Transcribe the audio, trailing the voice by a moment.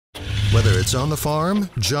Whether it's on the farm,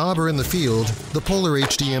 job, or in the field, the Polar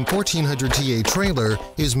HDM1400TA trailer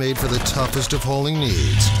is made for the toughest of hauling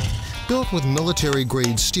needs. Built with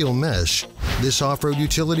military-grade steel mesh, this off-road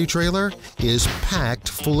utility trailer is packed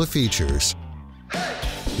full of features.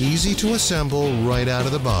 Easy to assemble right out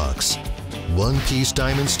of the box. One-piece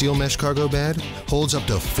diamond steel mesh cargo bed holds up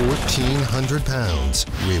to 1,400 pounds.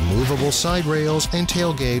 Removable side rails and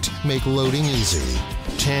tailgate make loading easy.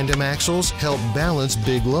 Tandem axles help balance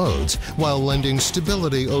big loads while lending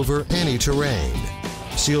stability over any terrain.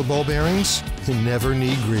 Seal ball bearings never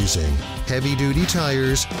need greasing. Heavy-duty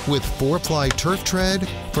tires with 4-ply turf tread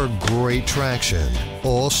for great traction.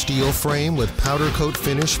 All steel frame with powder coat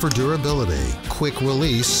finish for durability. Quick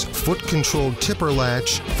release, foot-controlled tipper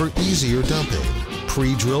latch for easier dumping.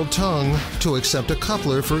 Pre-drilled tongue to accept a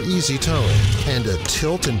coupler for easy towing. And a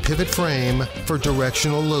tilt and pivot frame for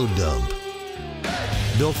directional load dump.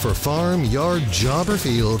 Built for farm, yard, job, or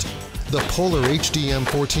field, the Polar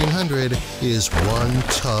HDM1400 is one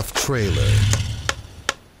tough trailer.